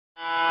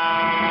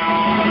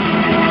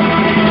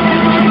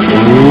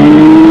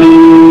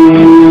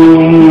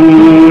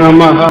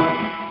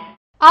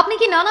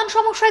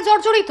সমস্যায়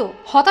জর্জরিত,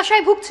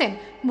 হতাশায় ভুগছেন,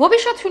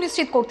 ভবিষ্যৎ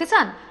সুনিশ্চিত করতে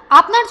চান?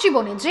 আপনার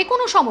জীবনে যে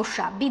কোনো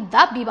সমস্যা,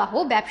 বিদ্যা, বিবাহ,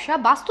 ব্যবসা,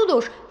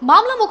 বাস্তুদোষ,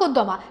 মামলা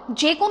মোকদ্দমা,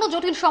 যে কোনো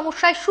জটিল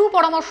সমস্যায়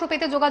সুপরামর্শ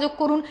পেতে যোগাযোগ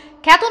করুন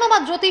খ্যাতনামা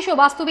জ্যোতিষ ও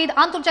বাস্তুবিদ,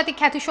 আন্তর্জাতিক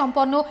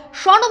খ্যাতিসম্পন্ন,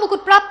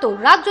 স্বর্ণমুকুট প্রাপ্ত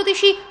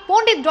রাজজ্যোতিষী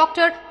পণ্ডিত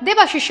ডক্টর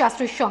দেবাশিস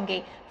শাস্ত্রীর সঙ্গে।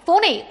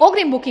 ফোনে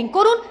অগ্রিম বুকিং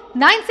করুন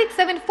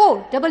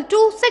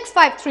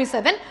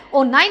 9674226537 ও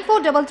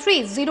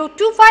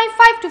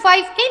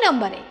 9433025525 এই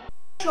নম্বরে।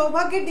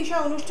 সৌভাগ্যের দিশা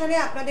অনুষ্ঠানে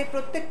আপনাদের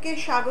প্রত্যেককে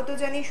স্বাগত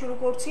জানিয়ে শুরু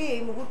করছি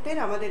এই মুহূর্তের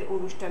আমাদের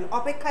অনুষ্ঠান।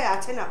 অপেক্ষায়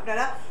আছেন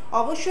আপনারা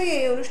অবশ্যই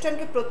এই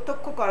অনুষ্ঠানকে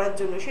প্রত্যক্ষ করার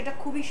জন্য, সেটা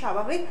খুবই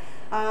স্বাভাবিক।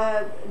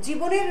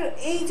 জীবনের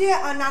এই যে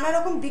নানা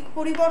রকম দিক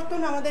পরিবর্তন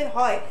আমাদের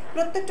হয়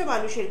প্রত্যেকটা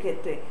মানুষের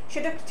ক্ষেত্রে,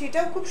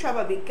 সেটাও খুব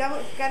স্বাভাবিক।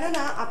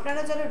 কেননা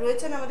আপনারা যারা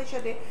রয়েছেন আমাদের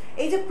সাথে,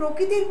 এই যে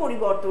প্রকৃতির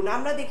পরিবর্তন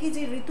আমরা দেখি,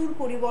 যে ঋতুর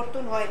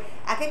পরিবর্তন হয়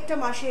এক একটা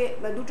মাসে,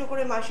 দুটো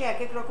করে মাসে এক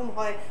এক রকম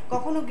হয়,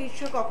 কখনো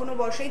গ্রীষ্ম কখনো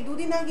বর্ষা। এই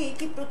দুদিন আগে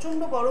কি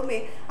প্রচন্ড গরমে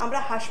আমরা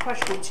হাঁসফাঁস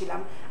করছিলাম,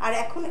 আর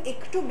এখন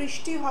একটু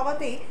বৃষ্টি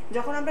হওয়াতেই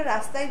যখন আমরা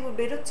রাস্তায়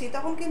বেরোচ্ছি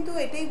তখন কিন্তু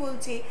এটাই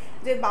বলছি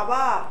যে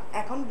বাবা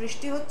এখন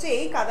বৃষ্টি হচ্ছে,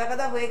 এই কাদা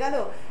কাদা হয়ে গেল।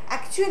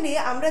 অ্যাকচুয়ালি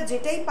আমরা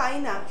যেটাই পাই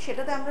না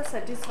সেটাতে আমরা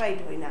স্যাটিসফাইড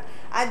হই না,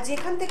 আর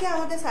যেখান থেকে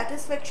আমাদের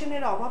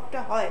স্যাটিসফ্যাকশনের অভাবটা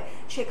হয়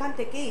সেখান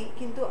থেকেই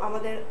কিন্তু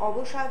আমাদের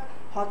অবসাদ,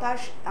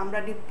 হতাশ, আমরা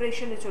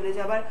ডিপ্রেশনে চলে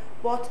যাবার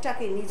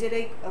পথটাকে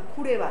নিজেরাই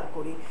খুঁড়ে বার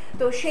করি।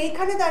 তো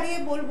সেইখানে দাঁড়িয়ে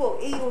বলবো,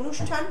 এই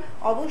অনুষ্ঠান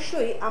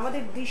অবশ্যই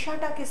আমাদের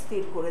দিশাটাকে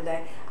স্থির করে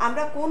দেয়।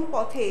 আমরা কোন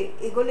পথে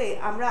এগোলে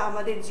আমরা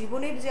আমাদের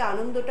জীবনের যে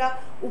আনন্দটা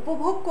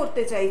উপভোগ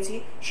করতে চাইছি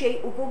সেই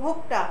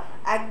উপভোগটা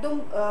একদম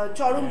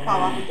চরম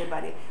পাওয়া হতে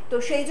পারে। তো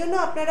সেই জন্য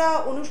আপনারা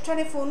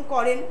অনুষ্ঠানে ফোন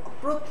করেন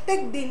প্রত্যেক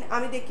দিন।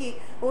 আমি দেখি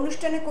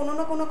অনুষ্ঠানে কোনো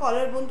না কোনো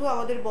কলার বন্ধু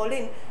আমাদের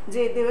বলেন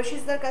যে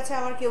দেবাশিসদার কাছে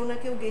আমার কেউ না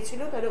কেউ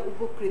গেছিল, তারা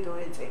উপকৃত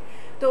হয়েছে।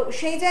 তো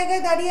সেই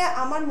জায়গায় দাঁড়িয়ে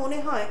আমার মনে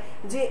হয়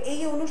যে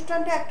এই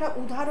অনুষ্ঠানটা একটা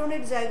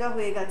উদাহরণের জায়গা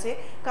হয়ে গেছে,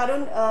 কারণ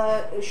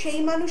সেই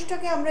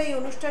মানুষটাকে আমরা এই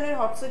অনুষ্ঠানের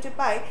হটসেটে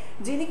পাই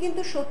যিনি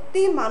কিন্তু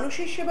সত্যিই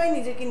মানুষের সেবায়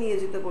নিজেকে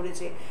নিয়োজিত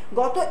করেছে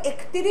গত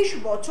 31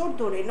 বছর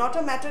ধরে। Not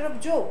a matter of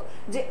joke,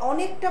 যে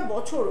অনেকটা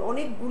বছর,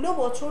 অনেকগুলো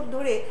বছর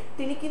ধরে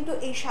তিনি কিন্তু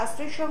এই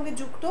শাস্ত্রের সঙ্গে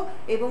যুক্ত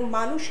এবং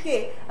মানুষকে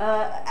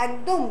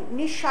একদম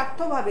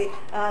নিঃস্বার্থভাবে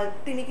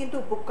তিনি কিন্তু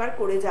উপকার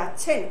করে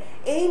যাচ্ছেন।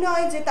 এই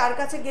নয় যে তার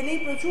কাছে গেলেই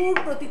প্রচুর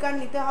প্রতিকার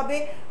নিতে হবে,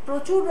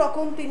 প্রচুর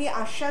রকম তিনি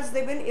আশ্বাস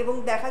দেবেন এবং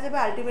দেখা যাবে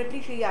আলটিমেটলি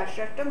সেই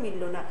আশ্বাসটা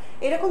মিলল না।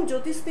 এরকম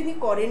জ্যোতিষ তিনি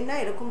করেন না,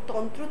 এরকম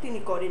তন্ত্র তিনি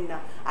করেন না।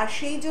 আর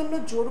সেই জন্য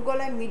জোর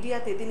গলায়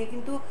মিডিয়াতে তিনি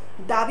কিন্তু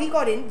দাবি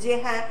করেন যে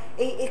হ্যাঁ,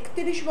 এই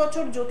 31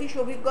 বছর জ্যোতিষ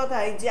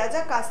অভিজ্ঞতায় যা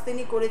যা কাজ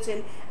তিনি করেছেন,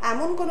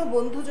 এমন কোনো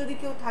বন্ধু যদি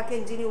কেউ থাকেন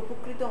যিনি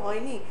উপকৃত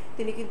হয়নি,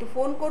 তিনি কিন্তু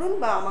ফোন করুন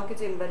বা আমাকে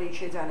চেম্বারে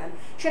এসে জানান।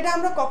 সেটা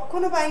আমরা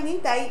কখনো পাইনি,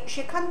 তাই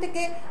সেখান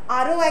থেকে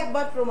আরও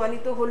একবার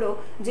প্রমাণিত হলো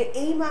যে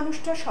এই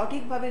মানুষটা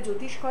সঠিকভাবে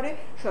জ্যোতিষ করে,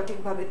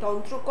 সঠিকভাবে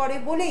তন্ত্র করে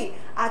বলেই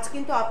আজ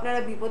কিন্তু আপনারা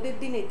বিপদের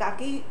দিনে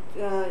তাকেই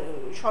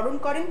স্মরণ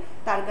করেন,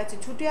 তার কাছে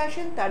ছুটে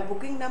আসেন, তার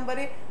বুকিং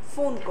নাম্বারে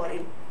ফোন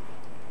করেন।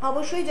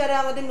 অবশ্যই যারা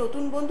আমাদের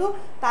নতুন বন্ধু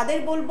তাদের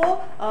বলবো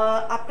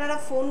আপনারা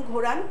ফোন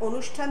ঘোরান,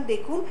 অনুষ্ঠান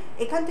দেখুন,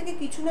 এখান থেকে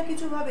কিছু না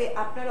কিছুভাবে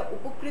আপনারা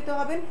উপকৃত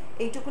হবেন,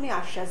 এইটুকুনি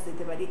আশ্বাস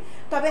দিতে পারি।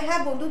 তবে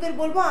হ্যাঁ, বন্ধুদের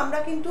বলবো আমরা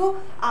কিন্তু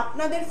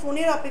আপনাদের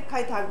ফোনের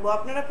অপেক্ষায় থাকবো।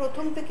 আপনারা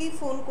প্রথম থেকেই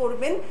ফোন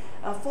করবেন,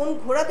 ফোন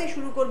ঘোরাতে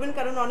শুরু করবেন,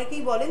 কারণ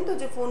অনেকেই বলেন তো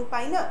যে ফোন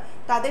পাই না,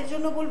 তাদের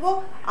জন্য বলবো।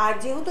 আর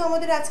যেহেতু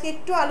আমাদের আজকে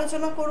একটু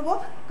আলোচনা করব,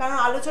 কারণ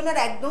আলোচনার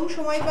একদম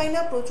সময় পাই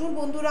না, প্রচুর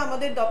বন্ধুরা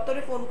আমাদের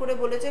দপ্তরে ফোন করে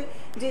বলেছেন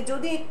যে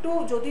যদি একটু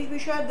জ্যোতিষ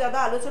বিষয়ে দাদা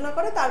আলোচনা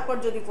করে তারপর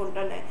যদি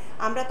ফোনটা নেয়।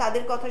 আমরা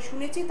তাদের কথা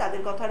শুনেছি,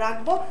 তাদের কথা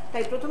রাখবো,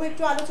 তাই প্রথমে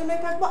একটু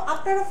আলোচনায় থাকবো।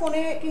 আপনারা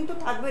ফোনে কিন্তু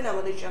থাকবেন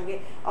আমাদের সঙ্গে,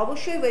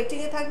 অবশ্যই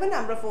ওয়েটিংয়ে থাকবেন,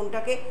 আমরা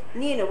ফোনটাকে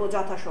নিয়ে নেব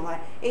যথাসময়।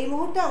 এই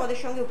মুহূর্তে আমাদের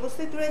সঙ্গে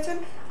উপস্থিত রয়েছেন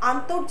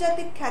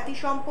আন্তর্জাতিক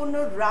খ্যাতিসম্পন্ন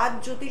রাজ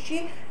জ্যোতিষী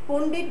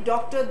পণ্ডিত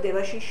ডক্টর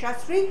দেবাশিস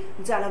শাস্ত্রী।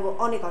 জানাবো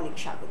অনেক অনেক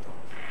স্বাগত।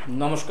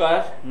 নমস্কার,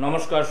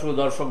 নমস্কার শুধু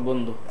দর্শক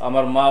বন্ধু,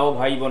 আমার মা ও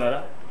ভাই বোনেরা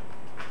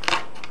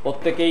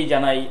প্রত্যেকেই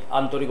জানাই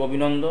আন্তরিক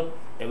অভিনন্দন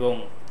এবং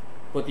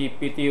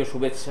প্রীতি ও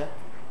শুভেচ্ছা।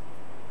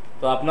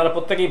 তো আপনারা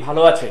প্রত্যেকেই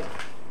ভালো আছেন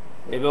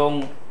এবং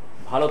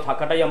ভালো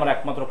থাকাটাই আমার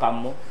একমাত্র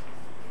কাম্য।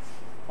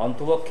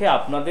 অন্তপক্ষে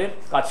আপনাদের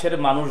কাছের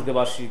মানুষ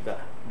দেবাশিসদা,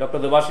 ডক্টর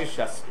দেবাশিস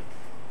শাস্ত্রী,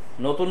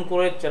 নতুন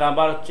করে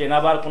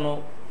চেনাবার কোনো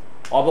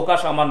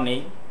অবকাশ আমার নেই।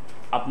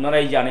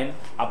 আপনারাই জানেন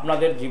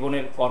আপনাদের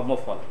জীবনের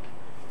কর্মফল,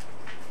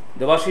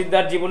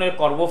 দেবাশিসদার জীবনের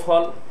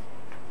কর্মফল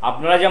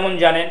আপনারা যেমন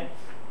জানেন।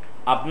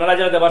 আপনারা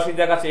যারা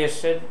দেবাশিসদার কাছে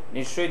এসছেন,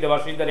 নিশ্চয়ই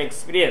দেবাশিসদার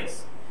এক্সপিরিয়েন্স,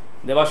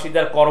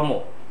 দেবাশিসদার কর্ম,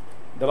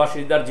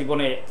 দেবাশিসদার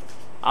জীবনে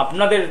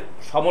আপনাদের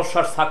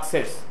সমস্যার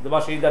সাকসেস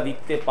দেবাশিসদা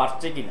দিতে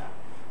পারছে কিনা,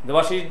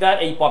 দেবাশিসদা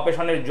এই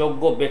প্রফেশনের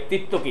যোগ্য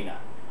ব্যক্তিত্ব কিনা,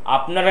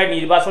 আপনারাই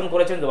নির্বাচন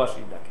করেছেন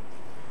দেবাশিসদাকে।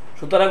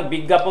 সুতরাং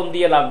বিজ্ঞাপন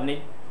দিয়ে লাভ নেই।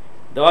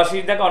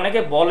 দেবাশিসদাকে অনেকে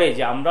বলে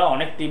যে আমরা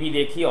অনেক টিভি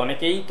দেখি,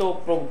 অনেকেই তো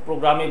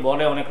প্রোগ্রামে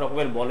বলে, অনেক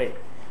রকমের বলে,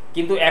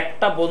 কিন্তু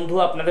একটা বন্ধু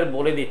আপনাদের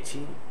বলে দিচ্ছি,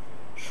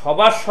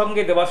 সবার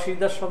সঙ্গে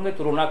দেবাশিসদার সঙ্গে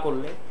তুলনা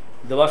করলে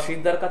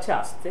দেবাশিসদার কাছে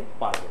আসতে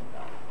পারবেন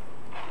না।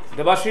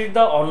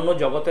 দেবাশিসদা অন্য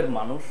জগতের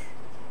মানুষ,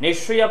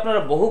 নিশ্চয়ই আপনারা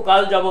বহু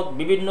কাল যাবৎ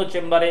বিভিন্ন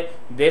চেম্বারে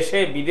দেশে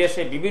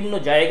বিদেশে বিভিন্ন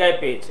জায়গায়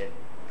পেয়েছেন।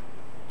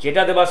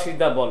 যেটা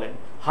দেবাশিসদা বলেন,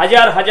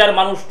 হাজার হাজার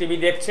মানুষ টিভি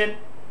দেখছেন।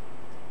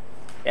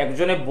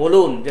 একজনে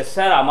বলুন যে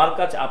স্যার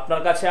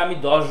আপনার কাছে আমি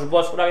 10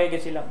 বছর আগে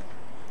গেছিলাম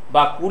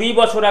বা 20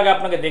 বছর আগে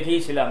আপনাকে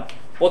দেখিয়েছিলাম,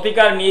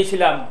 প্রতিকার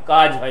নিয়েছিলাম,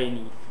 কাজ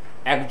হয়নি।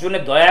 একজনে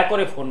দয়া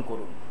করে ফোন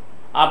করুন,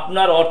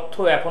 আপনার অর্থ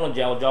এখনো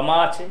জমা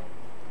আছে,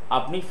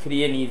 আপনি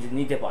ফিরিয়ে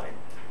নিতে পারেন।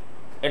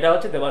 এটা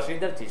হচ্ছে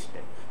দেবাশিসদার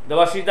সিস্টেম।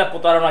 দেবাশিসদা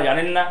প্রতারণা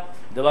জানেন না,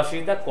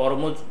 দেবাশিসদা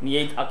কর্ম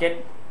নিয়েই থাকেন।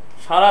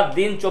 সারা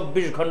দিন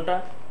 24 ঘন্টা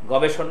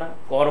গবেষণা,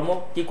 কর্ম,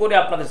 কি করে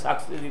আপনাদের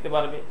সাকসেস দিতে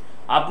পারবে,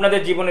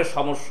 আপনাদের জীবনের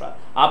সমস্যা,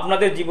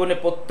 আপনাদের জীবনে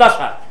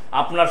প্রত্যাশা,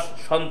 আপনার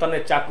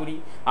সন্তানের চাকুরি,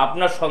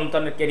 আপনার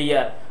সন্তানের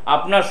কেরিয়ার,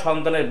 আপনার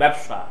সন্তানের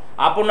ব্যবসা,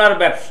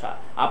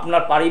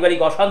 আপনার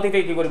পারিবারিক অশান্তি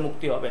থেকে কি করে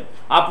মুক্তি হবেন,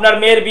 আপনার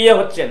মেয়ের বিয়ে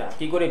হচ্ছে না,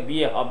 কি করে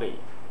বিয়ে হবে,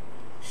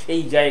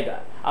 সেই জায়গা,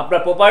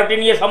 আপনার প্রপার্টি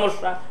নিয়ে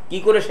সমস্যা, কি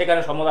করে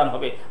সেখানে সমাধান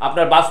হবে,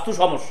 আপনার বাস্তু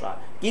সমস্যা,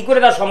 কি করে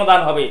তার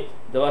সমাধান হবে,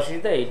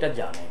 দেবাশিসদা এটা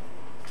জানেন।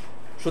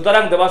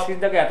 সুতরাং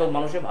দেবাশিসদাকে এত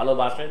মানুষে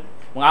ভালোবাসেন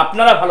এবং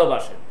আপনারা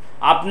ভালোবাসেন।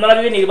 আপনারা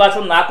যদি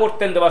নির্বাচন না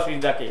করতেন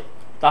দেবাশিসদাকে,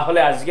 তাহলে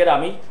আজকের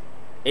আমি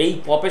এই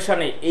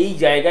প্রফেশনে, এই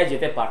জায়গায়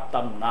যেতে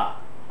পারতাম না।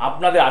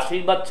 আপনাদের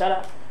আশীর্বাদ ছাড়া,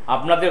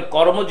 আপনাদের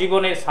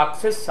কর্মজীবনে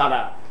সাকসেস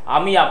ছাড়া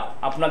আমি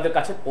আপনাদের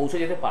কাছে পৌঁছে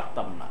যেতে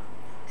পারতাম না।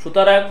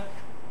 সুতরাং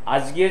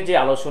আজকের যে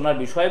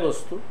আলোচনার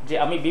বিষয়বস্তু, যে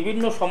আমি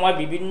বিভিন্ন সময়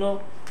বিভিন্ন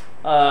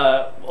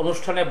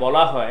অনুষ্ঠানে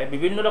বলা হয়,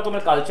 বিভিন্ন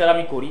রকমের কালচার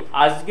আমি করি,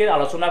 আজকের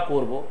আলোচনা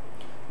করব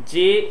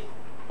যে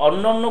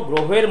অন্যান্য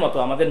গ্রহের মতো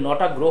আমাদের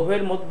 9টা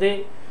গ্রহের মধ্যে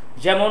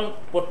যেমন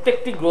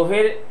প্রত্যেকটি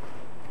গ্রহের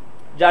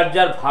যার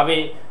যার ভাবে,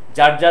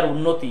 যার যার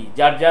উন্নতি,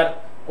 যার যার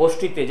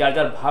কোষ্ঠীতে, যার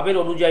যার ভাবের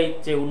অনুযায়ী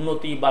যে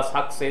উন্নতি বা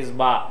সাকসেস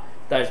বা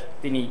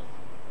তিনি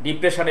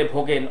ডিপ্রেশনে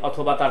ভোগেন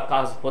অথবা তার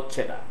কাজ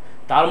হচ্ছে না,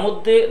 তার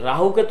মধ্যে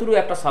রাহুকেতুরও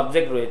একটা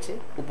সাবজেক্ট রয়েছে,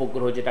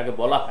 উপগ্রহ যেটাকে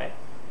বলা হয়,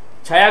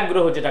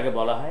 ছায়াগ্রহ যেটাকে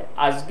বলা হয়।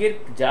 আজকের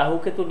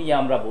রাহুকেতু নিয়ে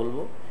আমরা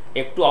বলবো,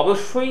 একটু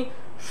অবশ্যই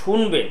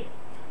শুনবেন।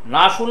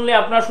 না শুনলে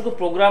আপনার শুধু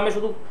প্রোগ্রামে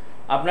শুধু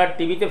আপনার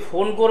টিভিতে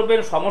ফোন করবেন,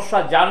 সমস্যা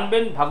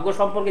জানবেন, ভাগ্য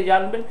সম্পর্কে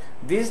জানবেন,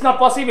 দিস ইজ নট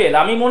পসিবল।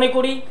 আমি মনে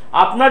করি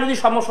আপনার যদি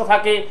সমস্যা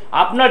থাকে,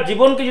 আপনার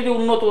জীবনকে যদি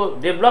উন্নত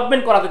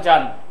ডেভেলপমেন্ট করাতে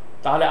চান,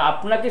 তাহলে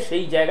আপনাকে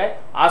সেই জায়গায়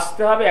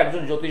আসতে হবে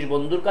একজন জ্যোতিষ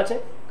বন্ধুর কাছে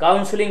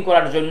কাউন্সেলিং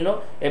করার জন্য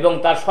এবং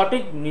তার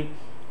সঠিক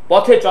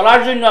পথে চলার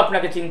জন্য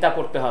আপনাকে চিন্তা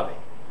করতে হবে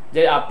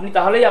যে আপনি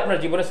তাহলেই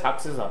আপনার জীবনে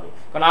সাকসেস হবে।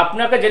 কারণ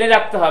আপনাকে জেনে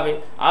রাখতে হবে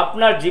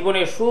আপনার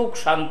জীবনে সুখ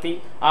শান্তি,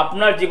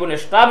 আপনার জীবনে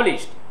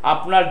স্টাবলিশড,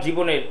 আপনার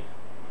জীবনের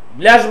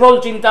বিলাসবহুল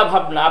চিন্তা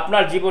ভাবনা,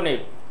 আপনার জীবনে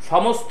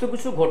সমস্ত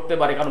কিছু ঘটতে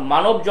পারে। কারণ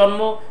মানব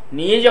জন্ম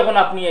নিয়ে যখন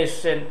আপনি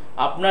এসছেন,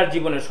 আপনার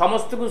জীবনে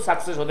সমস্ত কিছু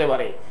সাকসেস হতে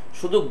পারে।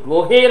 শুধু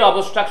গ্রহের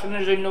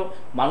অবস্ট্রাকশনের জন্য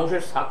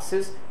মানুষের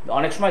সাকসেস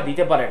অনেক সময়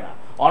দিতে পারে না।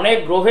 অনেক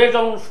গ্রহে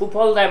যখন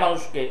সুফল দেয়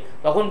মানুষকে,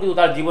 তখন কিন্তু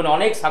তার জীবনে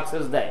অনেক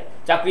সাকসেস দেয়,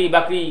 চাকরি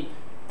বাকরি,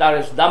 তার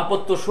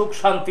দাম্পত্য সুখ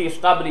শান্তি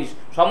স্টাবলিশ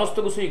সমস্ত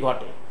কিছুই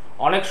ঘটে।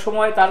 অনেক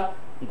সময় তার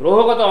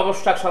গ্রহগত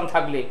অবস্ট্রাকশন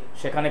থাকলে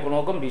সেখানে কোনো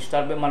রকম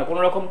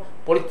কোনো রকম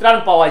পরিত্রাণ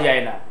পাওয়া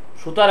যায় না।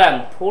 সুতরাং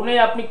ফোনে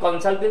আপনি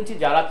কনসালটেন্সি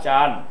যারা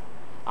চান,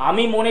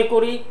 আমি মনে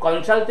করি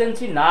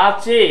কনসালটেন্সি না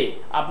চেয়ে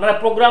আপনারা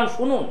প্রোগ্রাম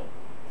শুনুন,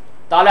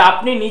 তাহলে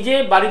আপনি নিজে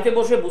বাড়িতে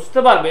বসে বুঝতে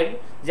পারবেন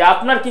যে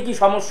আপনার কি কি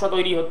সমস্যা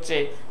তৈরি হচ্ছে,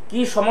 কি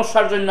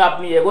সমস্যার জন্য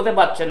আপনি এগোতে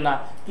পারছেন না,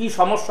 কি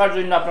সমস্যার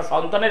জন্য আপনার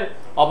সন্তানের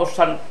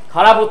অবস্থান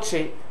খারাপ হচ্ছে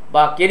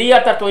বা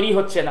কেরিয়ারটা তৈরি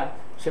হচ্ছে না,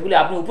 সেগুলি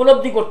আপনি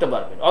উপলব্ধি করতে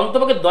পারবেন।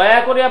 অন্তপক্ষে দয়া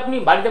করে আপনি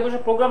বাড়িতে বসে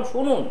প্রোগ্রাম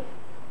শুনুন,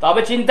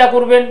 তবে চিন্তা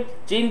করবেন,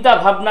 চিন্তা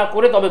ভাবনা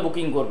করে তবে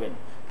বুকিং করবেন।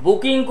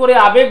 বুকিং করে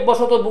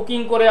আবেগবশত বুকিং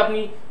করে আপনি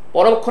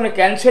পরক্ষণে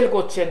ক্যান্সেল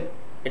করছেন,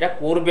 এটা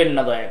করবেন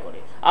না দয়া করে।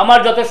 আমার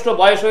যথেষ্ট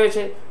বয়স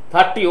হয়েছে,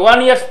 31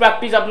 ইয়ার্স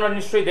প্র্যাকটিস আপনারা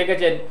নিশ্চয়ই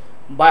দেখেছেন।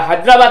 বা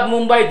হায়দ্রাবাদ,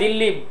 মুম্বাই,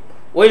 দিল্লি,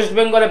 ওয়েস্ট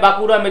বেঙ্গলে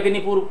বাঁকুড়া,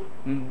 মেদিনীপুর,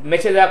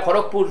 মেছেদা,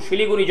 খড়গপুর,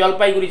 শিলিগুড়ি,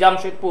 জলপাইগুড়ি,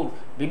 জামশেদপুর,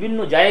 বিভিন্ন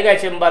জায়গায়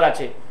চেম্বার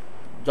আছে।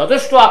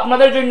 যথেষ্ট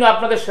আপনাদের জন্য,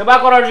 আপনাদের সেবা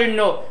করার জন্য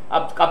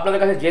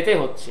আপনাদের কাছে যেতে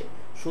হচ্ছে।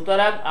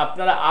 সুতরাং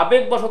আপনারা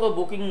আবেগবশত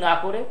বুকিং না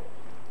করে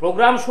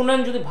প্রোগ্রাম শুনেন,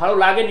 যদি ভালো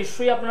লাগে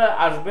নিশ্চয়ই আপনারা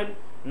আসবেন,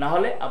 না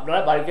হলে আপনারা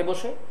বাড়িতে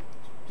বসে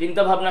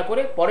চিন্তা ভাবনা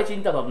করে পরে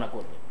চিন্তা ভাবনা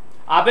করবেন।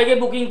 আবেগে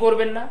বুকিং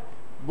করবেন না,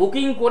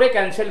 বুকিং করে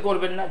ক্যান্সেল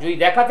করবেন না। যদি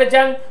দেখাতে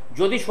চান,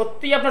 যদি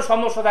সত্যিই আপনার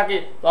সমস্যা থাকে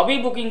তবেই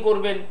বুকিং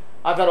করবেন,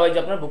 আদারওয়াইজ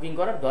আপনার বুকিং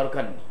করার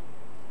দরকার নেই।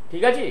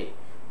 ঠিক আছে?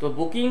 তো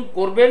বুকিং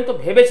করবেন তো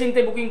ভেবে চিন্তে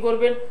বুকিং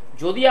করবেন।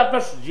 যদি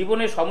আপনার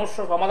জীবনের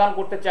সমস্যা সমাধান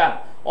করতে চান,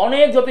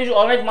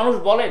 অনেক মানুষ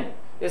বলেন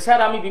যে স্যার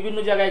আমি বিভিন্ন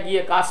জায়গায়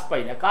গিয়ে কাজ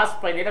পাই না,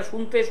 এটা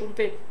শুনতে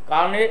শুনতে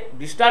কারণে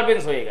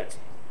ডিস্টারবেন্স হয়ে গেছে।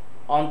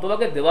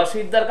 অন্ততকে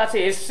দেবাশিসদার কাছে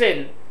এসছেন,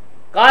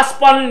 কাজ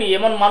পাননি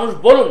এমন মানুষ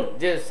বলুন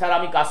যে স্যার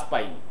আমি কাজ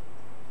পাইনি,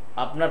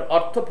 আপনার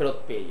অর্থ ফেরত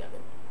পেয়ে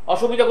যাবেন,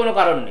 অসুবিধা কোনো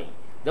কারণ নেই।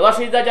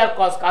 দেবাশিসদা যার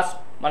কাজ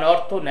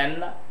অর্থ নেন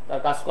না,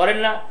 তার কাজ করেন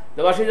না।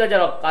 দেবাশিসদা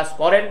যারা কাজ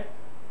করেন,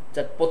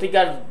 যার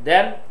প্রতিকার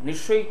দেন,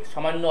 নিশ্চয়ই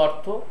সামান্য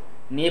অর্থ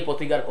নিয়ে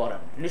প্রতিকার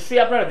করান,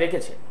 নিশ্চয়ই আপনারা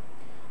দেখেছেন।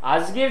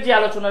 আজকের যে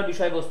আলোচনার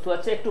বিষয়বস্তু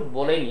আছে একটু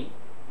বলে নিই।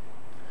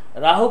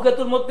 রাহু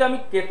কেতুর মধ্যে আমি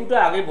কেতুটা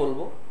আগে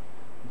বলবো।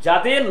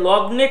 যাদের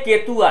লগ্নে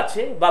কেতু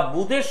আছে বা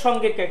বুধের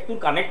সঙ্গে কেতু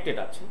কানেক্টেড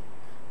আছে,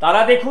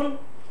 তারা দেখুন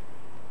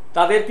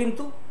তাদের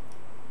কিন্তু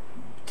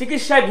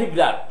চিকিৎসায়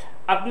বিভ্রাট।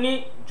 আপনি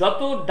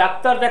যত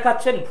ডাক্তার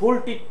দেখাচ্ছেন ভুল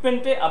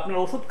ট্রিটমেন্টে,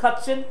 আপনার ওষুধ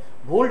খাচ্ছেন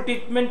ভুল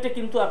ট্রিটমেন্টে,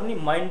 কিন্তু আপনি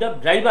মাইন্ড অফ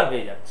ড্রাইভার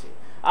হয়ে যাচ্ছে,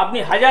 আপনি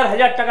হাজার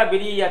হাজার টাকা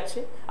বেরিয়ে যাচ্ছে,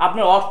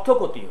 আপনার অর্থ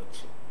ক্ষতি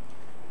হচ্ছে।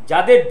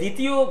 যাদের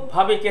দ্বিতীয়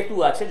ভাবে কেতু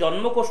আছে,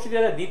 জন্মকোষ্ঠীতে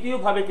যাদের দ্বিতীয়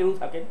ভাবে কেতু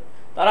থাকেন,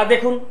 তারা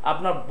দেখুন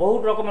আপনার বহু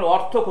রকমের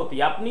অর্থ ক্ষতি,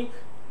 আপনি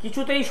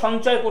কিছুতেই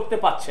সঞ্চয় করতে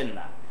পারছেন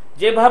না,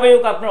 যেভাবে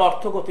হোক আপনার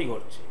অর্থ ক্ষতি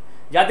ঘটছে।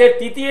 যাদের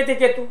তৃতীয়তে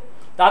কেতু,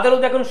 তাদেরও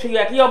দেখুন সেই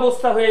একই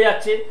অবস্থা হয়ে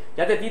যাচ্ছে।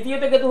 যাদের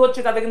তৃতীয়তে কেতু হচ্ছে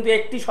তাদের কিন্তু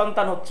একটি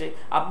সন্তান হচ্ছে।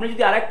 আপনি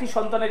যদি আরেকটি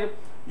সন্তানের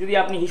যদি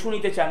আপনি হিসু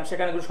নিতে চান,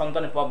 সেখানে কিন্তু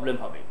সন্তানের প্রবলেম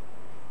হবে।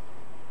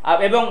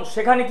 এবং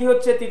সেখানে কি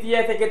হচ্ছে,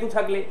 তৃতীয়াতে কেতু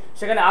থাকলে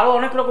সেখানে আরো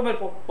অনেক রকমের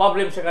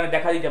প্রবলেম সেখানে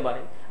দেখা দিতে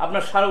পারে,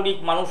 আপনার শারীরিক,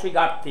 মানসিক,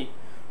 আর্থিক।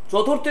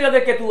 চতুর্থে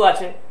যাদের কেতু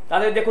আছে,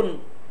 তাদের দেখুন,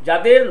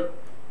 যাদের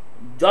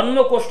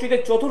জন্মকোষ্ঠীতে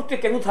চতুর্থে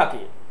কেতু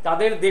থাকে,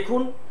 তাদের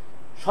দেখুন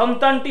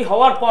সন্তানটি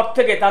হওয়ার পর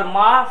থেকে তার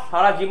মা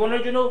সারা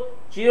জীবনের জন্য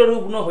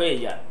চিররুগ্ন হয়ে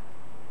যান।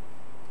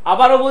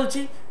 আবারও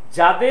বলছি,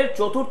 যাদের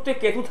চতুর্থে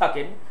কেতু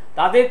থাকেন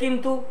তাদের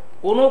কিন্তু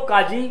কোনো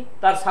কাজই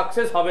তার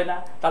সাকসেস হবে না,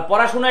 তার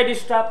পড়াশোনায়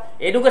ডিস্টার্ব,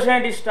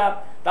 এডুকেশনে ডিস্টার্ব,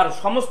 তার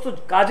সমস্ত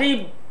কাজেই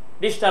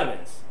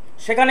ডিস্টারবেন্স।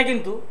 সেখানে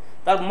কিন্তু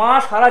তার মা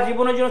সারা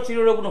জীবনের জন্য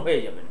চিররুগ্ন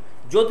হয়ে যাবেন।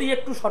 যদি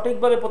একটু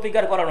সঠিকভাবে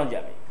প্রতিকার করানো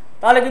যাবে,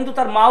 তাহলে কিন্তু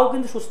তার মাও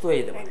কিন্তু সুস্থ হয়ে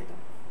যেতে পারে।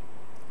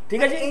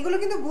 ঠিক আছে, এগুলো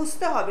কিন্তু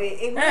বুঝতে হবে,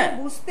 এগুলো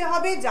বুঝতে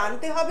হবে,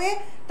 জানতে হবে,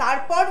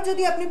 তারপর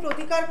যদি আপনি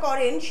প্রতিকার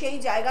করেন সেই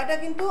জায়গাটা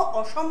কিন্তু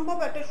অসম্ভব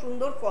একটা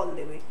সুন্দর ফল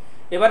দেবে।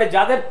 এবারে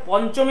যাদের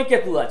পঞ্চমী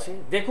কেতু আছে,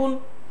 দেখুন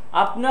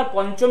আপনার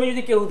পঞ্চমী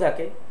যদি কেউ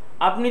থাকে,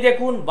 আপনি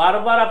দেখুন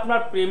বারবার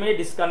আপনার প্রেমে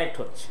ডিসকানেক্ট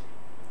হচ্ছে,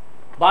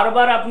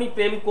 বারবার আপনি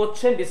প্রেম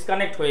করছেন,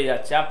 ডিসকানেক্ট হয়ে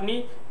যাচ্ছে, আপনি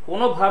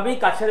কোনোভাবেই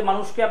কাছের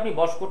মানুষকে আপনি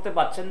বশ করতে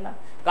পারছেন না,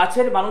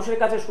 কাছের মানুষের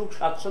কাছে সুখ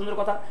স্বাচ্ছন্দ্যের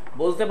কথা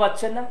বলতে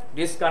পারছেন না,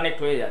 ডিসকানেক্ট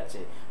হয়ে যাচ্ছে।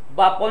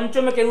 বা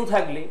পঞ্চমে কেতু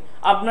থাকলে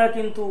আপনার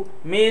কিন্তু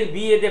মেয়ের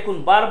বিয়ে, দেখুন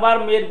বারবার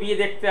মেয়ের বিয়ে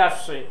দেখতে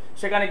আসছে,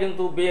 সেখানে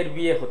কিন্তু মেয়ের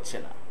বিয়ে হচ্ছে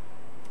না।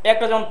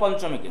 একটা যেমন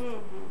পঞ্চমে কেতু।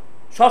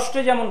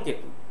 ষষ্ঠে যেমন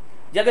কেতু,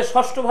 যাদের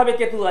ষষ্ঠভাবে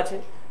কেতু আছে,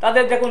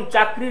 তাদের দেখুন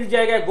চাকরির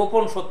জায়গায়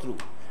গোপন শত্রু।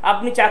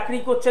 আপনি চাকরি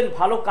করছেন,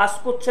 ভালো কাজ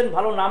করছেন,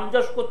 ভালো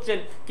নামযশ করছেন,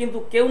 কিন্তু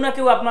কেউ না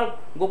কেউ আপনার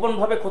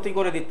গোপনভাবে ক্ষতি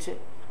করে দিচ্ছে।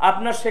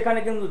 আপনার সেখানে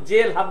কিন্তু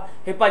জেল,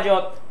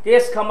 হেফাজত,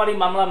 কেস খামারি,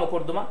 মামলা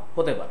মোকদ্দমা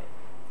হতে পারে।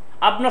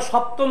 আপনার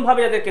সপ্তম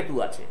ভাবে যাদের কেতু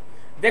আছে,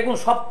 দেখুন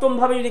সপ্তম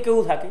ভাবে যদি কেউ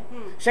থাকে,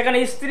 সেখানে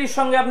স্ত্রীর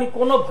সঙ্গে আপনি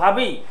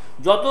কোনোভাবেই,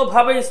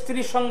 যতভাবে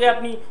স্ত্রীর সঙ্গে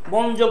আপনি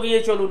মন জগিয়ে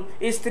চলুন,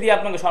 স্ত্রী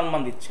আপনাকে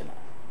সম্মান দিচ্ছে না।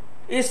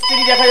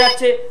 স্ত্রী দেখা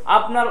যাচ্ছে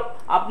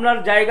আপনার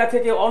জায়গা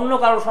থেকে অন্য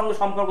কারোর সঙ্গে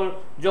সম্পর্ক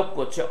যোগ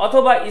করছে,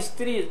 অথবা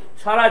স্ত্রী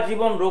সারা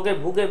জীবন রোগে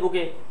ভুগে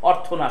ভুগে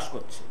অর্থ নাশ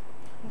করছে।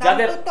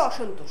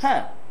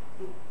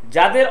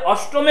 যাদের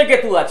অষ্টমে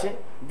কেতু আছে,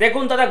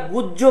 দেখুন তারা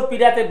গুহ্য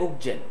পীড়াতে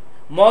ভুগছেন।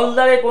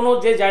 মলদারে কোনো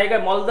যে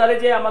জায়গায়, মলদারে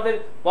যে আমাদের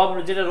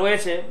যেটা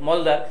রয়েছে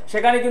মলদার,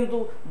 সেখানে কিন্তু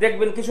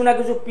দেখবেন কিছু না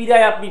কিছু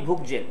পীড়ায় আপনি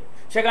ভুগছেন।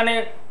 সেখানে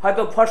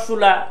হয়তো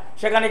ফর্সুলা,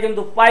 সেখানে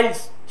কিন্তু পাইলস,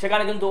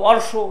 সেখানে কিন্তু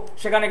অর্শ,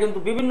 সেখানে কিন্তু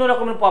বিভিন্ন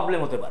রকমের প্রবলেম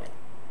হতে পারে।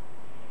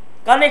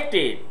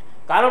 কানেক্টেড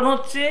কারণ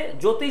হচ্ছে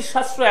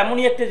জ্যোতিষশাস্ত্র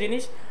এমনই একটা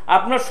জিনিস,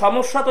 আপনার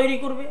সমস্যা তৈরি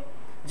করবে,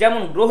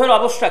 যেমন গ্রহের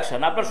অবস্ট্রাকশন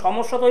আপনার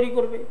সমস্যা তৈরি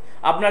করবে,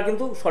 আপনার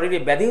কিন্তু শরীরে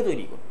ব্যাধিও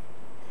তৈরি করবে।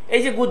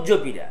 এই যে গুহ্য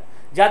পীড়া,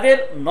 যাদের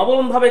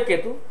নবমভাবে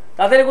কেতু,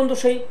 তাদের কিন্তু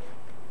সেই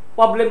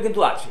প্রবলেম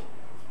কিন্তু আছে।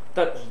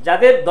 তো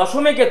যাদের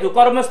দশমে কেতু,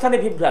 কর্মস্থানে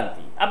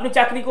বিভ্রান্তি, আপনি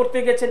চাকরি করতে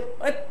গেছেন,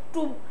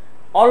 একটু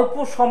অল্প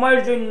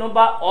সময়ের জন্য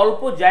বা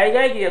অল্প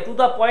জায়গায় গিয়ে, টু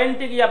দ্য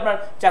পয়েন্টে গিয়ে আপনার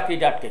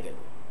চাকরিটা আটকে গেল,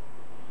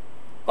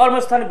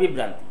 কর্মস্থানে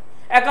বিভ্রান্তি,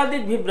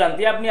 একাধিক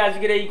বিভ্রান্তি, আপনি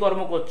আজকের এই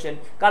কর্ম করছেন,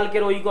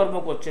 কালকের ওই কর্ম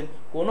করছেন,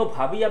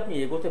 কোনোভাবেই আপনি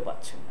এগোতে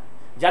পারছেন না।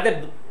 যাদের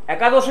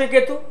একাদশে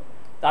কেতু,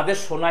 তাদের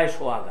সোনায়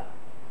সোহাগা।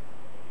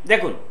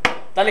 দেখুন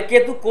তাহলে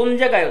কেতু কোন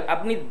জায়গায়,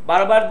 আপনি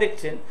বারবার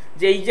দেখছেন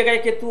যে এই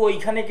জায়গায় কেতু,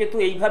 ওইখানে কেতু,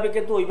 এইভাবে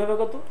কেতু, ওইভাবে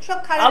কেতু,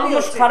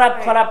 অলমোস্ট খারাপ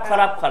খারাপ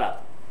খারাপ খারাপ,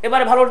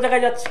 এবারে ভালোর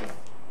জায়গায় যাচ্ছে।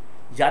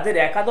 যাদের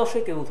একাদশে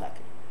কেতু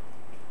থাকে,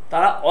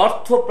 তারা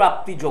অর্থ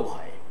প্রাপ্তি যোগ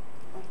হয়,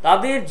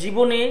 তাদের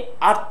জীবনে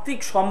আর্থিক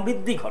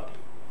সমৃদ্ধি ঘটে,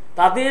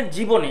 তাদের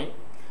জীবনে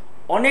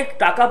অনেক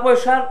টাকা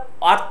পয়সার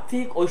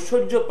আর্থিক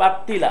ঐশ্বর্য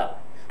প্রাপ্তি লাভ,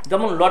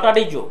 যেমন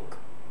লটারি যোগ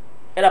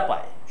এরা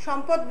পায়,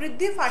 সম্পদ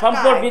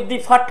বৃদ্ধি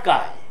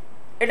ফাটকায়।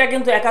 এটা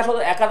কিন্তু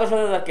একাদশে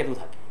কেতু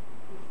থাকে।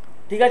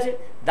 ঠিক আছে,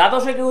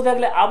 দ্বাদশে কেতু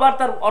থাকলে আবার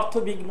তার অর্থ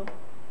বিঘ্ন।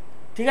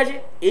 ঠিক আছে,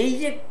 এই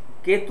যে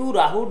কেতু,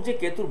 রাহুর যে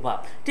কেতুর ভাব,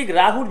 ঠিক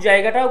রাহুর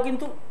জায়গাটাও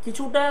কিন্তু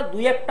কিছুটা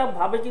দুই একটা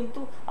ভাবে কিন্তু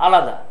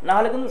আলাদা, না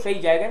হলে কিন্তু সেই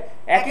জায়গায়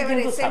একই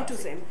কিন্তু সেম টু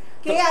সেম।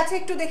 কে আছে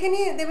একটু দেখে নি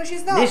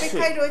দেবাশিস দা,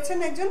 অপেক্ষায় রয়েছেন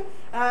একজন।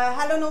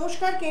 হ্যালো,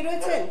 নমস্কার, কে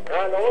রয়েছেন?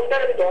 হ্যাঁ নমস্কার,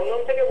 আমি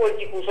দমদম থেকে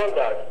বলছি, কুশল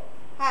দাস।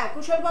 হ্যাঁ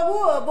কুশল বাবু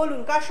বলুন,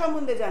 কার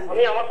সম্বন্ধে জানবেন?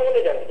 আমি আমার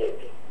সম্বন্ধে জানতে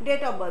চাইছি।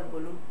 ডেট অফ বার্থ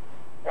বলুন।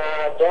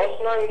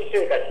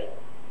 10/9/1981।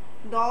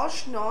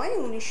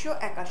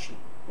 10/9/1981।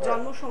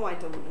 জন্ম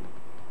সময়টা বলুন।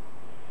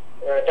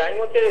 টাইম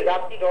হচ্ছে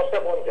রাত্রি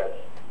 10:50।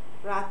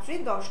 রাত্রি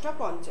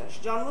 10:50।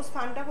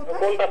 জন্মস্থানটা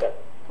কোথায়? কলকাতা।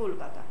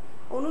 কলকাতা।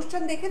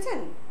 অনুষ্ঠান দেখেছেন?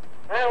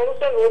 হ্যাঁ,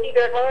 অনুষ্ঠান রোজই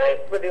দেখা হয়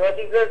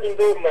দেবাশিসরা,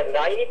 কিন্তু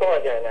লাইনই পাওয়া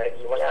যায় না আর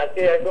কি। মানে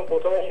আজকে একদম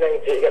প্রথমে লাইন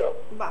পেয়ে গেলাম।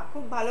 বাহ,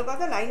 খুব ভালো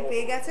কথা, লাইন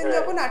পেয়ে গেছেন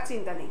যখন আর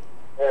চিন্তা নেই।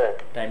 হ্যাঁ।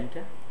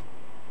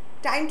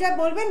 টাইমটা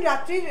বলবেন,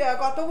 রাত্রির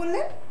কত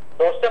বললেন?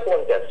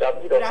 10:50,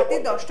 রাতে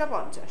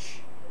 10:50।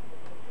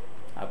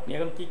 আপনি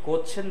এখন কি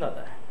করছেন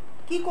দাদা?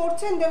 কি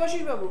করছেন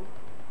দেবাশিস বাবু?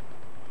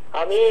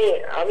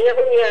 আমি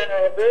এখন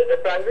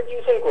প্রাইভেট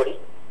টিউশন করি।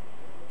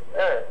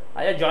 হ্যাঁ।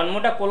 আচ্ছা,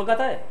 জন্মটা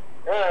কলকাতায়?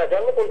 হ্যাঁ,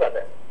 জন্ম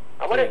কলকাতায়।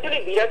 আমার অ্যাকচুয়ালি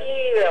বিরাটি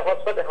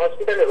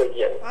হসপিটালে হয়েছি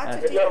আমি। আচ্ছা,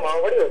 ঠিক আছে, আমার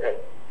বাড়ি ওখানে।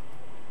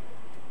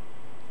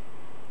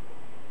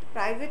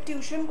 প্রাইভেট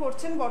টিউশন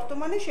করছেন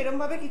বর্তমানে, সেরকম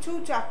ভাবে কিছু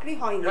চাকরি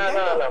হয়নি?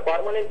 না,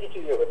 পার্মানেন্ট কিছু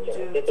হচ্ছে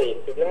না।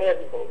 সেজন্যই আর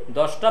কি।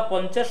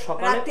 10:50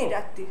 সকালে তো?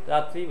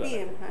 রাত্রি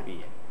PM, হ্যাঁ।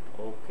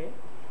 ওকে।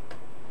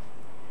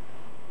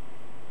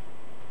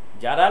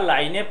 যারা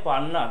লাইনে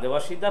পান না,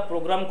 দেবাশিদা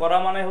প্রোগ্রাম করা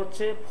মানে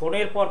হচ্ছে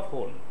ফোনের পর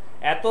ফোন,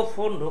 এত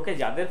ফোন ঢোকে,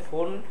 যাদের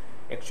ফোন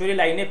অ্যাকচুয়ালি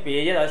লাইনে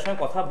পেয়ে যায় তাদের সঙ্গে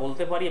কথা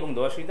বলতে পারি এবং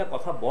দেবাশিদা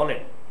কথা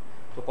বলেন।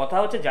 তো কথা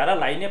হচ্ছে যারা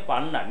লাইনে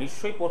পান না,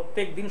 নিশ্চয়ই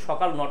প্রত্যেক দিন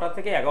সকাল 9টা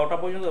থেকে 11টা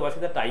পর্যন্ত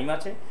দেবাশিদা টাইম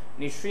আছে,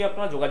 নিশ্চয়ই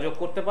আপনারা যোগাযোগ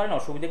করতে পারেন,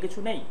 অসুবিধা কিছু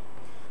নেই।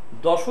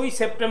 10ই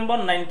সেপ্টেম্বর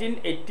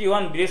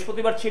 1981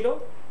 বৃহস্পতিবার ছিল।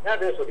 হ্যাঁ,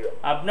 বৃহস্পতিবার।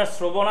 আপনার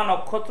শ্রবণা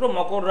নক্ষত্র,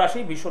 মকর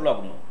রাশি,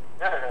 বিষলগ্ন।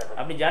 হ্যাঁ।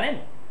 আপনি জানেন?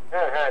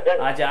 হ্যাঁ,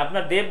 আচ্ছা,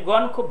 আপনার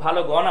দেবগণ খুব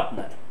ভালো গণ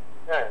আপনার।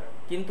 হ্যাঁ।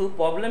 কিন্তু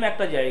প্রবলেম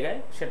একটা জায়গায়,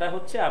 সেটা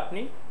হচ্ছে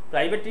আপনি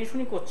প্রাইভেট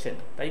টিউশনই করছেন,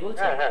 তাই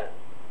বলছেন? হ্যাঁ।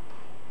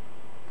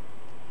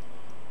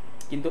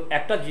 কিন্তু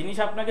একটা জিনিস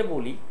আপনাকে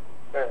বলি,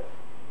 হ্যাঁ।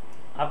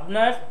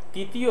 আপনার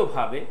তৃতীয়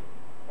ভাবে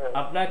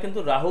আপনার কিন্তু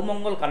রাহু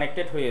মঙ্গল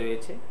কানেক্টেড হয়ে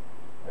রয়েছে,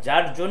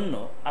 যার জন্য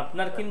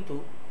আপনার কিন্তু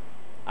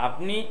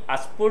আপনি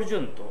আজ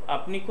পর্যন্ত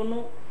আপনি কোনো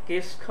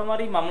কেস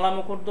খামারি, মামলা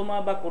মোকদ্দমা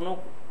বা কোনো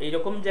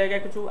এইরকম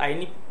জায়গায় কিছু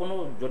আইনি কোনো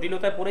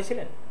জটিলতায়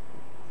পড়েছিলেন?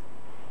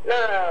 না,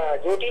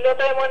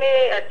 জটিলতায় মানে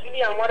অ্যাকচুয়ালি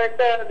আমার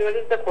একটা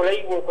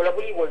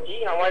খোলাখুলি বলছি,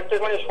 আমার একটা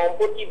মানে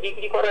সম্পত্তি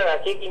বিক্রি করার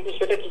আছে, কিন্তু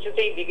সেটা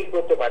কিছুতেই বিক্রি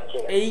করতে পারছি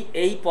না।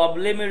 এই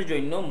প্রবলেমের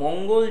জন্য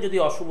মঙ্গল যদি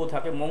অশুভ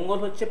থাকে, মঙ্গল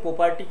হচ্ছে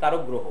প্রপার্টি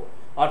কারক গ্রহ,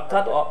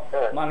 অর্থাৎ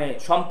মানে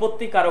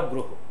সম্পত্তি কারক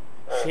গ্রহ,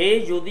 সে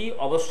যদি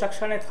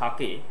অবস্ট্রাকশনে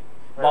থাকে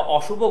বা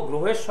অশুভ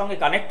গ্রহের সঙ্গে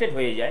কানেক্টেড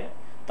হয়ে যায়,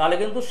 তাহলে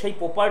কিন্তু সেই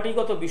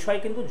প্রপার্টিগত বিষয়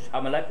কিন্তু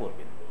ঝামেলায়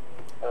পড়বে।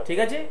 ঠিক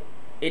আছে,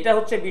 এটা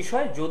হচ্ছে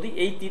বিষয়। যদি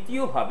এই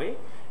তৃতীয় ভাবে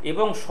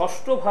এবং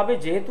ষষ্ঠ ভাবে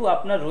যেহেতু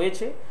আপনার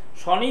রয়েছে,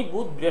 শনি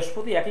বুধ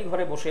বৃহস্পতি একই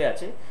ঘরে বসে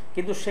আছে,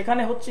 কিন্তু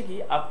সেখানে হচ্ছে কি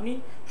আপনি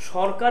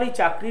সরকারি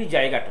চাকরির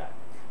জায়গাটা,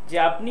 যে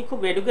আপনি খুব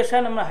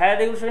এডুকেশন, আমরা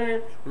হায়ার এডুকেশনের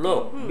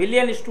লোক,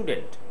 বিলিয়ন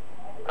স্টুডেন্ট।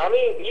 আমি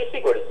বিএসসি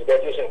করেছি,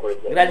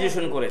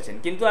 গ্রাজুয়েশন করেছেন,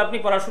 কিন্তু আপনি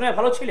পড়াশোনায়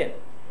ভালো ছিলেন?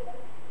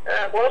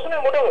 হ্যাঁ,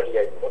 পড়াশোনায় মোটামুটি।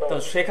 তো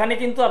সেখানে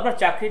কিন্তু আপনার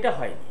চাকরিটা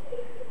হয়নি।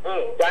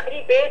 চাকরি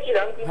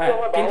পেয়েছিলাম,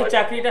 কিন্তু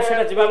চাকরিটা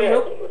সেটা যেভাবে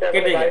হোক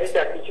কেটে গেছে।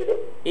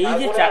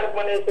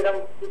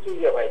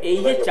 এই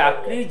যে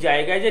চাকরির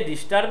জায়গায় যে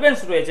ডিস্টারবেন্স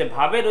রয়েছে,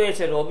 ভাবে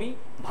রয়েছে রবি,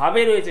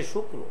 ভাবে রয়েছে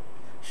শুক্র,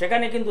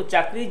 সেখানে কিন্তু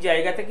চাকরির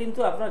জায়গাতে কিন্তু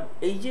আপনার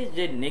এই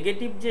যে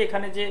নেগেটিভ যে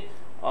এখানে যে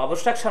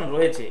অবস্ট্রাকশন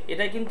রয়েছে,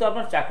 এটা কিন্তু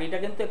আপনার চাকরিটা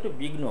কিন্তু একটু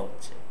বিঘ্ন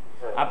হচ্ছে।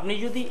 আপনি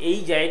যদি এই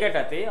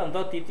জায়গাটাতে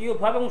অন্তত তৃতীয়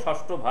ভাব এবং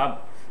ষষ্ঠ ভাব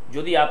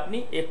যদি আপনি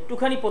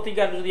একটুখানি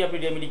প্রতিকার যদি আপনি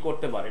রেমেডি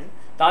করতে পারেন,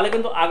 তাহলে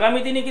কিন্তু আগামী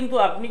দিনে কিন্তু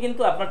আপনি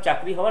কিন্তু আপনার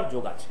চাকরি হওয়ার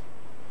যোগ আছে।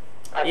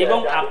 এবং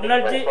আপনার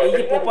যে এই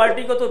যে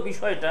প্রপার্টিগত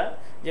বিষয়টা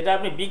যেটা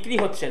আপনি বিক্রি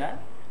হচ্ছে না,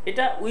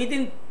 এটা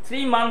উইদিন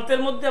 3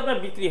 মান্থের মধ্যে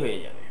আপনার বিক্রি হয়ে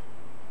যাবে।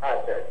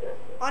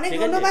 অনেক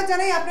ধন্যবাদ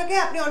জানাই আপনাকে,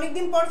 আপনি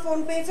অনেকদিন পর ফোন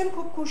পেয়েছেন,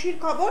 খুব খুশির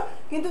খবর।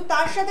 কিন্তু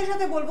তার সাথে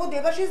সাথে বলবো,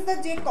 দেবাশিস দা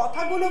যে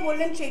কথাগুলো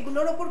বললেন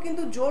সেগুলোর ওপর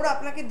কিন্তু জোর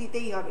আপনাকে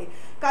দিতেই হবে,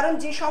 কারণ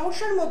যে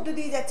সমস্যার মধ্যে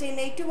দিয়ে যাচ্ছে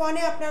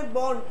 81-এ আপনার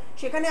বর্ন,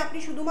 সেখানে আপনি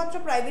শুধুমাত্র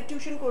প্রাইভেট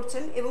টিউশন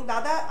করছেন, এবং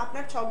দাদা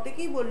আপনার ছক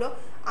দেখেই বললো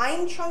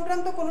আইন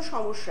সংক্রান্ত কোনো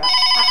সমস্যা,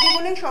 আপনি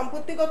বলেন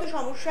সম্পত্তিগত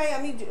সমস্যায়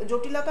আমি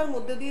জটিলতার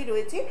মধ্যে দিয়ে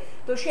রয়েছি।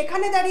 তো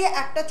সেখানে দাঁড়িয়ে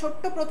একটা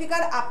ছোট্ট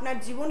প্রতিকার আপনার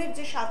জীবনের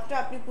যে স্বাদটা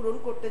আপনি পূরণ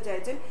করতে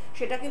চাইছেন,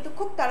 সেটা কিন্তু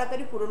খুব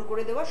তাড়াতাড়ি পূরণ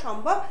করে দেওয়া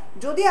সম্ভব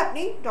যদি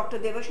আপনি ডক্টর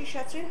দেবাশিস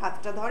শাস্ত্রীর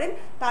হাতটা ধরেন,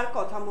 তার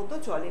কথা মতো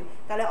চলেন,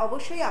 তাহলে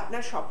অবশ্যই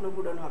আপনার স্বপ্ন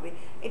পূরণ হবে।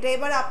 এটা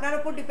এবার আপনার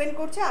উপর ডিপেন্ড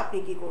করছে আপনি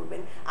কি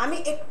করবেন। আমি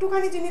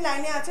একটুখানি, যিনি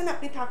লাইনে আছেন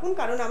আপনি থাকুন,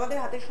 কারণ আমাদের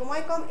হাতে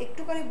সময় কম,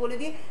 একটুখানি বলে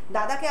দিই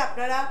দাদাকে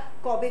আপনারা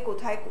কবে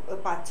কোথায়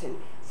পাচ্ছেন।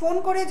 ফোন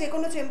করে যে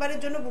কোনো চেম্বারের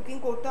জন্য বুকিং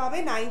করতে হবে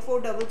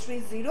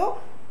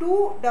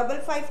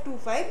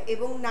 9433025525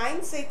 এবং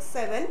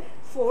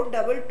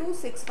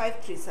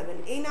 9674226537,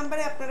 এই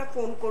নাম্বারে আপনারা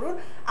ফোন করুন।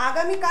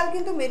 আগামীকাল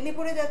কিন্তু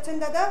মেদিনীপুরে যাচ্ছেন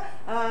দাদা,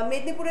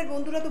 মেদিনীপুরের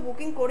বন্ধুরা তো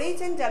বুকিং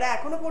করেইছেন, যারা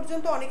এখনো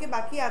পর্যন্ত অনেকে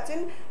বাকি আছেন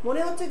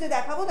মনে হচ্ছে যে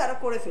দেখাবো, তারা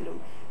করে ফেলুন।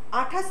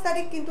 28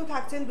 তারিখ কিন্তু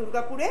থাকছেন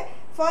দুর্গাপুরে,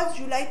 1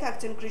 জুলাই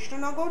থাকছেন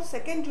কৃষ্ণনগর,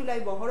 2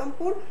 জুলাই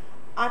বহরমপুর,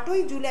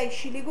 8 জুলাই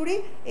শিলিগুড়ি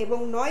এবং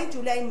 9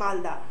 জুলাই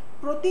মালদা।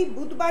 প্রতি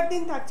বুধবার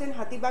দিন থাকছেন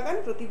হাতিবাগান,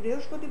 প্রতি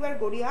বৃহস্পতিবার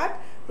গড়িয়াহাট,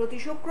 প্রতি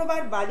শুক্রবার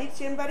বালির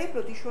চেম্বারে,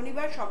 প্রতি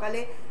শনিবার সকালে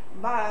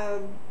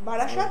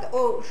বারাসাত ও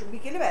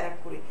বিকেলে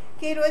ব্যারাকপুরে।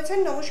 কে রয়েছেন?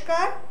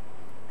 নমস্কার।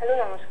 হ্যালো,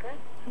 নমস্কার।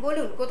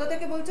 বলুন, কোথা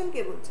থেকে বলছেন,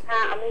 কে বলছেন?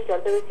 হ্যাঁ, আমি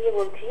জলপাইগুড়ি থেকে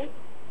বলছি।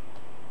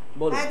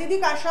 হ্যাঁ দিদি,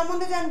 কার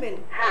সম্বন্ধে জানবেন?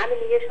 হ্যাঁ, আমি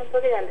নিজের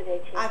সম্পর্কে জানতে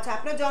চাইছি। আচ্ছা,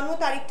 আপনার জন্ম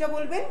তারিখটা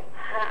বলবেন?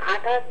 হ্যাঁ,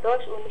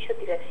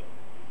 28/10/1983।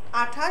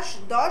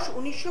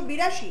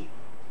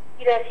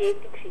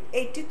 28/10/1982।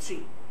 83।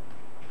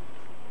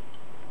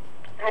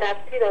 হ্যাঁ,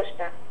 রাত্রি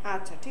 10টা।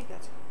 আচ্ছা, ঠিক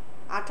আছে।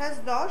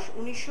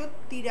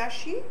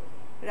 28/10/1983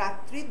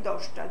 রাত্রি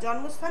 10টা।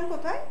 জন্মস্থান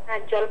কোথায়?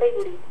 হ্যাঁ,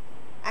 জলপাইগুড়ি।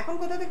 এখন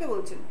কোথা থেকে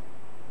বলছেন?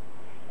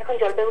 এখন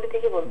জলপাইগুড়ি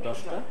থেকে বলছি।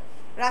 10টা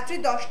রাত্রি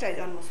 10টায়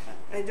জন্মস্থান,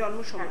 জন্ম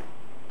সময়।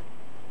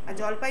 আর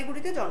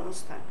জলপাইগুড়িতে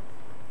জন্মস্থান।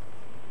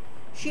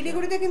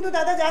 শিলিগুড়িতে কিন্তু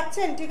দাদা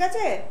যাচ্ছেন, ঠিক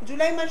আছে,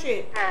 জুলাই মাসে।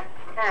 হ্যাঁ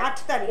হ্যাঁ 8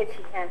 তারিখ। গেছি,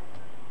 হ্যাঁ।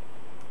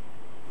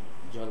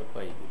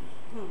 জলপাইগুড়ি।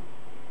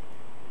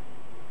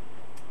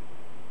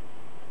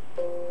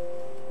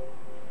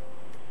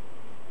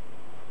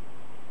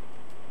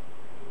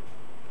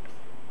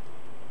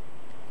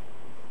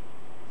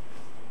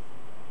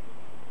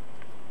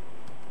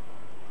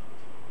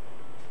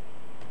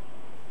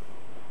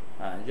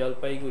 হ্যাঁ,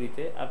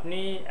 জলপাইগুড়িতে। আপনি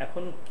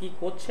এখন কি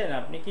করছেন?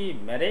 আপনি কি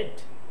ম্যারিড?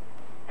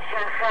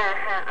 হ্যাঁ হ্যাঁ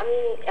হ্যাঁ, আমি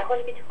এখন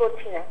কিছু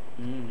করছি না।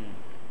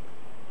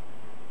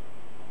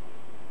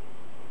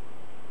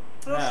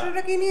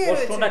 প্রশ্নটা কি নিয়ে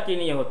রয়েছে? প্রশ্নটা কি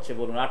নিয়ে হচ্ছে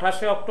বলুন।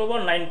 28শে অক্টোবর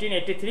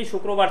 1983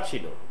 শুক্রবার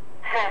ছিল।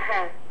 হ্যাঁ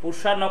হ্যাঁ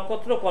পুষ্যা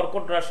নক্ষত্র,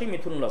 কর্কট রাশি,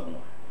 মিথুন লগ্ন।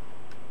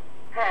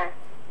 হ্যাঁ।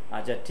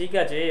 আচ্ছা, ঠিক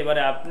আছে।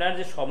 এবারে আপনার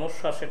যে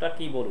সমস্যা সেটা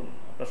কি বলুন।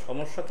 আপনার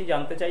সমস্যা কি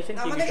জানতে চাইছেন?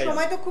 কি আমাদের বিষয়?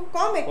 সময় তো খুব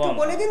কম, একটু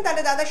বলে দিন,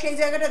 তাহলে দাদা সেই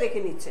জায়গাটা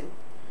দেখে নিচ্ছেন।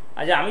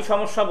 আচ্ছা, আমি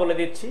সমস্যা বলে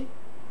দিচ্ছি।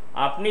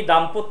 আপনি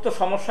দাম্পত্য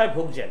সমস্যায়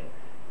ভুগছেন।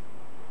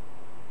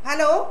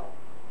 হ্যালো,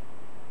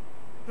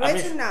 আপনি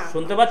রয়েছেন না?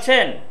 শুনতে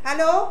পাচ্ছেন?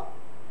 হ্যালো,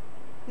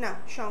 না,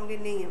 সঙ্গে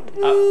নেই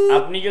আমাদের।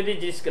 আপনি যদি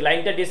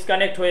লাইনটা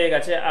ডিসকানেক্ট হয়ে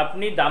গেছে,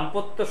 আপনি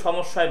দাম্পত্য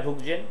সমস্যায়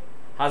ভুগছেন।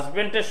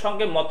 হাজবেন্ডের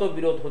সঙ্গে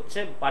মতবিরোধ হচ্ছে,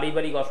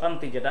 পারিবারিক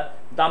অশান্তি, যেটা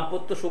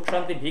দাম্পত্য সুখ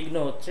শান্তি বিঘ্ন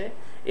হচ্ছে।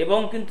 এবং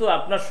কিন্তু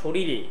আপনার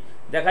শরীরে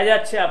দেখা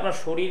যাচ্ছে, আপনার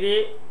শরীরে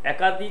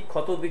একাধিক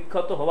ক্ষত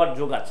বিক্ষত হওয়ার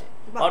যোগ আছে,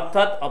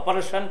 অর্থাৎ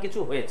অপারেশন কিছু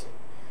হয়েছে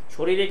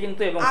শরীরে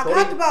কিন্তু। এবং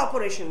আঘাত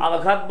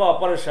বা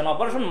অপারেশন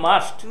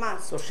মাস্ট।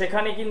 তো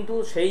সেখানে কিন্তু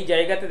সেই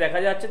জায়গাতে দেখা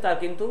যাচ্ছে তার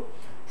কিন্তু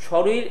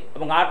শরীর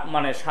এবং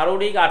মানে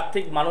শারীরিক,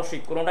 আর্থিক,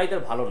 মানসিক কোনোটাই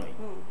তার ভালো নয়।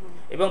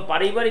 এবং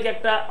পারিবারিক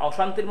একটা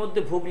অশান্তির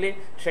মধ্যে ভুগলে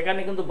সেখানে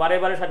কিন্তু বারে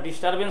বারে তার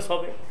ডিস্টারবেন্স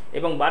হবে,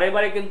 এবং বারে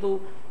বারে কিন্তু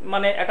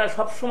মানে একটা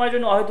সবসময়ের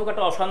জন্য হয়তো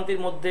একটা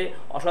অশান্তির মধ্যে,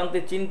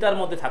 অশান্তির চিন্তার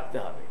মধ্যে থাকতে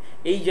হবে।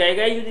 এই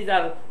জায়গায় যদি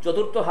তার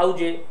চতুর্থ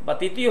হাউজে বা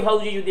তৃতীয়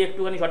হাউজে যদি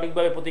একটুখানি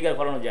সঠিকভাবে প্রতিকার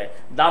করানো যায়,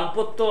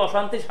 দাম্পত্য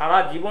অশান্তি সারা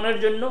জীবনের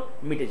জন্য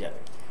মিটে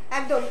যাবে।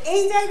 একদম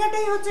এই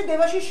জায়গাটাই হচ্ছে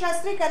দেবাশিস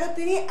শাস্ত্রী, কেন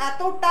তিনি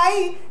এতটাই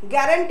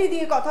গ্যারান্টি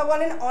দিয়ে কথা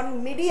বলেন অন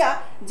মিডিয়া,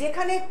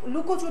 যেখানে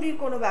লুকোচুরির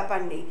কোনো ব্যাপার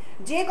নেই।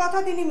 যে কথা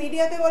তিনি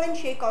মিডিয়াতে বলেন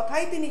সেই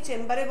কথাই তিনি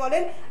চেম্বারে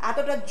বলেন।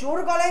 এতটা জোর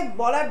গলায়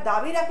বলার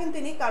দাবি রাখেন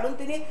তিনি, কারণ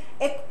তিনি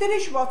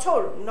 31 বছর,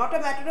 not a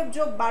matter of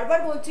joke, বারবার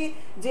বলছি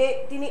যে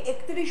তিনি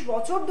 31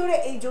 বছর ধরে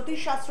এই জ্যোতিষ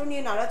শাস্ত্র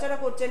নিয়ে নাড়াচাড়া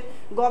করছেন,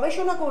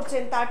 গবেষণা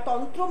করছেন। তার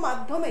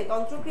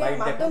তন্ত্রক্রিয়ার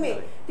মাধ্যমে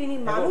তিনি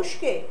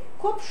মানুষকে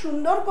খুব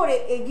সুন্দর করে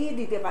এগিয়ে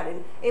দিতে পারেন,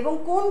 এবং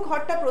কোন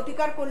ঘরটা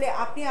প্রতিকার করলে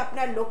আপনি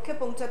আপনার লক্ষ্যে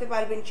পৌঁছাতে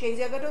পারবেন সেই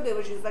জায়গাটাও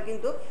দেবশিসদা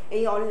কিন্তু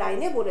এই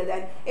অনলাইনে বলে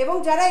দেন। এবং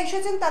যারা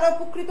এসেছেন তারা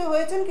উপকৃত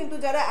হয়েছেন, কিন্তু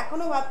যারা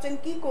এখনো ভাবছেন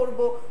কি করব,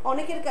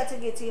 অনেকের কাছে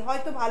গেছি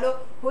হয়তো ভালো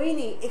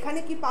হয়নি, এখানে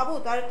কি পাবো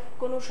তার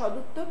কোনো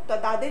সদুত্তর,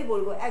 তাদের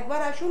বলবো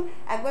একবার আসুন,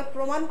 একবার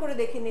প্রমাণ করে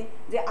দেখে নিন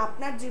যে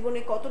আপনার জীবনে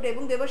কতটা।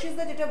 এবং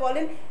দেবশিসদা যেটা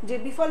বলেন যে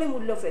বিফলে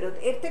মূল্য ফেরত,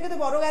 এর থেকে তো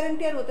বড়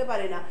গ্যারান্টি আর হতে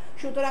পারে না।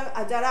 সুতরাং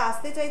যারা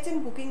আসতে চাইছেন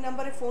বুকিং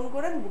নাম্বারে ফোন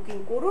করেন, বুকিং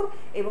করুন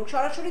এবং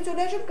সরাসরি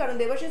চলে আসুন, কারণ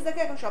দেবাশিসদাকে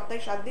এখন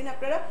সপ্তাহে 7 দিন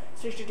আপনারা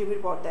সৃষ্টি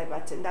টিভির পর্দায়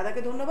পাচ্ছেন।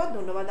 দাদাকে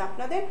ধন্যবাদ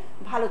আপনাদের।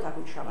 ভালো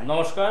থাকুন সবাই।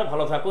 নমস্কার,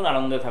 ভালো থাকুন,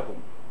 আনন্দে থাকুন।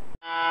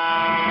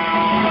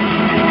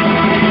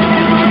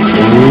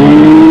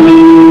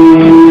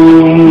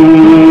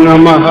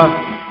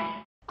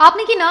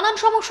 আপনি কি নানান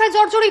সমস্যায়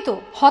জর্জরিত,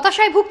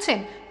 হতাশায় ভুগছেন?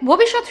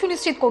 ভবিষ্যৎ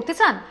সুনিশ্চিত করতে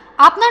চান?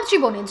 আপনার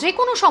জীবনে যে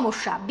কোনো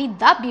সমস্যা,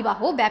 বিদ্যা, বিবাহ,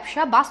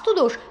 ব্যবসা,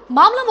 বাস্তুদোষ,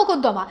 মামলা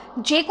মোকদ্দমা,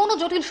 যে কোনো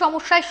জটিল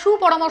সমস্যায়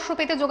সুপরামর্শ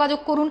পেতে যোগাযোগ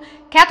করুন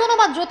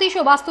খ্যাতনামা জ্যোতিষ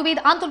ও বাস্তুবিদ,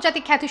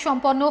 আন্তর্জাতিক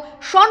খ্যাতিসম্পন্ন,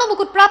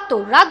 স্বর্ণমুকুট প্রাপ্ত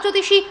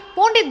রাজজ্যোতিষী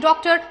পণ্ডিত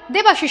ডক্টর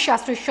দেবাশিস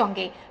শাস্ত্রীর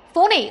সঙ্গে।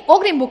 ফোনে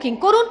অগ্রিম বুকিং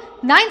করুন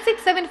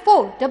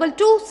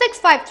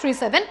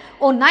 9674226537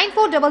 ও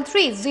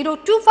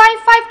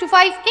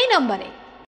 9433025525 এই নম্বরে।